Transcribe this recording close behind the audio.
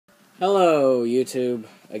Hello, YouTube,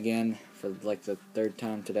 again, for like the third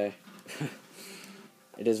time today.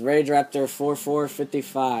 It is Rage Raptor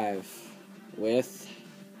 4455 with...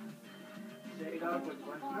 Jdog with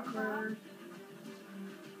one number.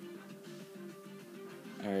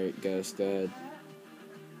 Alright, Ghost, go ahead.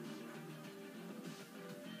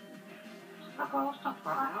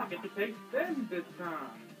 I get to take them this time.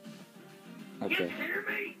 Okay. You hear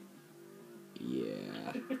me?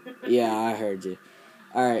 Yeah. Yeah, I heard you.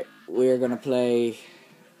 Alright, we're gonna play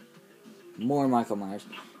more Michael Myers.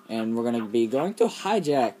 And we're gonna be going to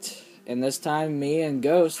Hijacked. And this time, me and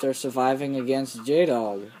Ghost are surviving against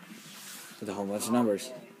Jdog. With a whole bunch of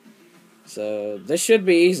numbers. So, this should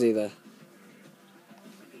be easy, though.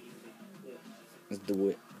 Let's do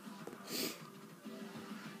it.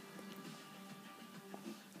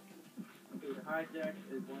 Dude, Hijack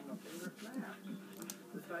is one of my favorite maps.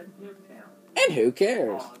 Besides Newtown. And who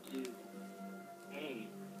cares? Oh, dude. Hey.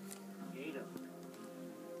 Jdog.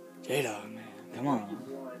 Jdog, man. Come on.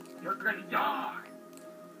 You're gonna die.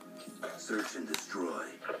 Search and destroy.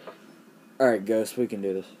 Alright, Ghost, we can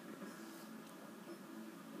do this.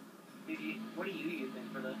 What are you using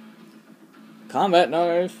for this? Combat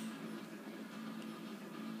knife.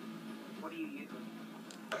 What are you using?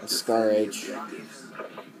 Scar H.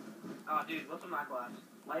 Oh, dude, what's in my class?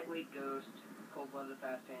 Lightweight ghost, cold-blooded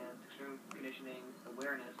fast hands, extreme conditioning,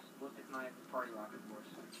 awareness, ballistic knife, party rocket force.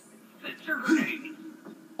 It's your grenade!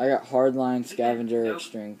 I got hardline, scavenger, no,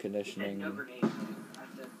 extreme conditioning. no grenades. I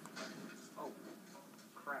said, oh,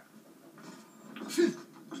 crap.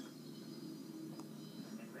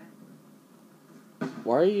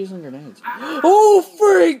 Why are you using grenades? Oh,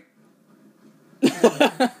 freak!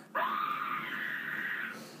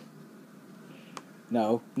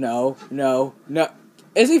 No, no, no, no.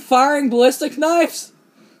 Is he firing ballistic knives?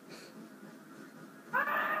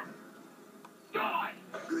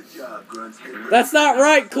 Good job, Grunts. That's not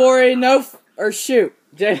right, Corey. No, or shoot.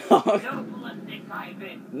 Jdog. No ballistic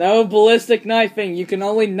knifing! No ballistic knifing. You can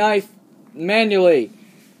only knife manually.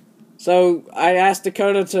 So, I asked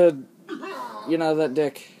Dakota to, you know, that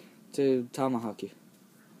dick, to tomahawk you.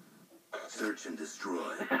 Search and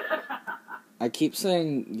destroy. I keep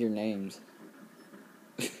saying your names.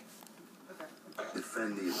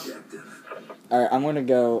 Defend the objective. Alright, I'm gonna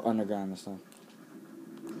go underground this time.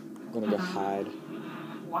 I'm gonna go hide.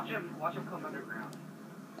 Watch him come underground.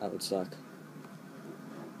 That would suck.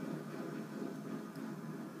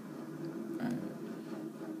 Alright.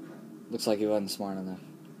 Looks like he wasn't smart enough.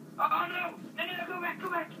 Oh no! No, go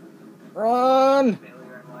back! Run!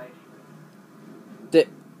 Failure in life.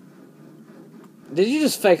 Did you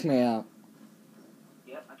just fake me out?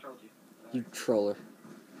 Yep, I trolled you. Sorry. You troller.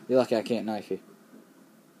 You're lucky I can't knife you.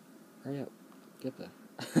 Hurry up. Get there.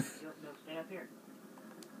 No, stay up here.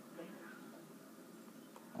 Stay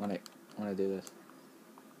I wanna do this.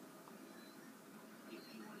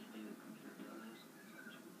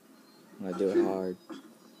 I'm gonna do it hard.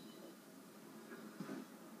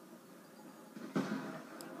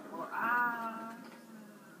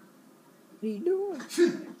 What are you doing?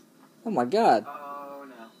 Oh my god. Oh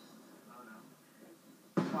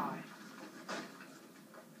no. Why?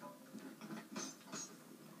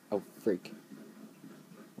 Oh, freak.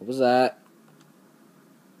 What was that?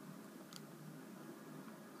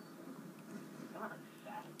 Not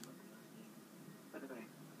sad. By the way,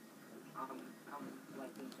 I'm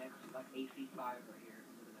like the next like AC5 right here.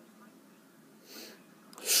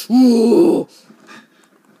 Ooh!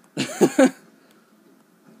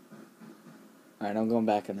 Alright, I'm going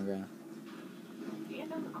back underground. Do you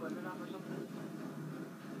end up equipment up or something?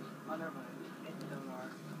 Oh, never mind. It's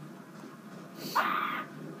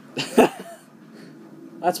sonar.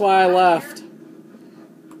 That's why I left.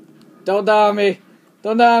 Don't die on me.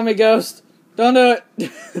 Don't die on me, Ghost. Don't do it.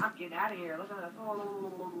 I'm getting out of here. Look at this.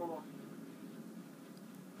 Oh.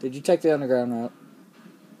 Did you take the underground route?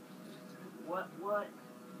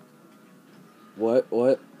 What?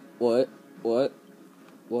 What?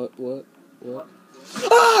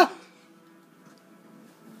 Ah!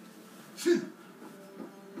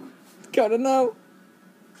 Gotta know.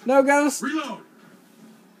 No, Ghost. Reload.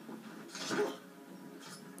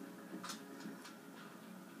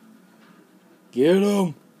 Get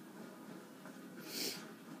him.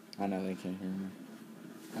 I know they can't hear me.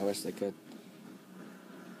 I wish they could.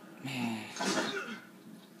 Man.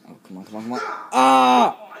 Oh, come on.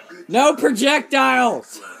 Ah! No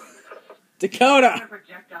projectiles! Dakota!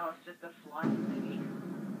 Projectile is just a flying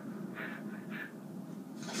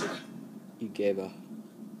thingy. You gave a...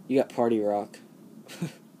 You got party rock. It's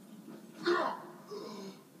not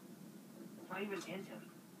even in him.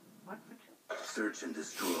 What? Search and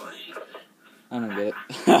destroy. I don't get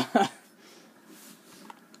it.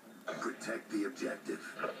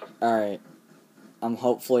 Alright. I'm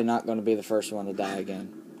hopefully not going to be the first one to die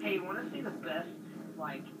again. Hey, you want to see the best,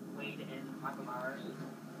 like, way to end Michael Myers?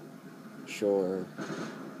 Sure.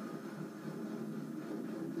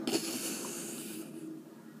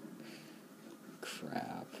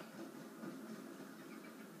 Crap.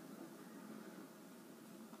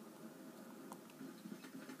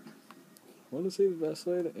 What is the best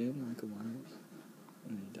way to end Michael Myers?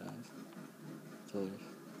 When he dies. Tell her.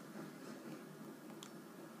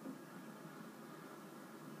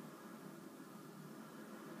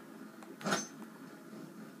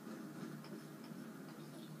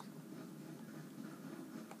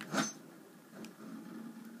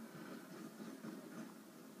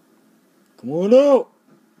 Come on out!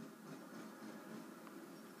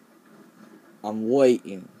 I'm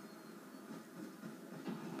waiting.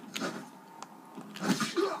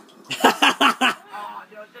 Oh,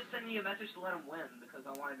 dude, I was just sending you a message to let him win because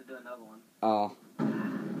I wanted to do another one. Oh.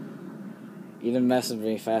 You didn't message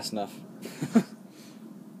me fast enough.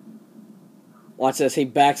 Watch this, he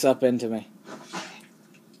backs up into me.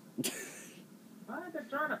 Why are they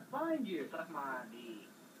trying to find you? Suck my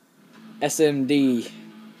ID. SMD.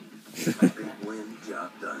 Big win, job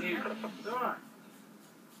done. Dude, come on.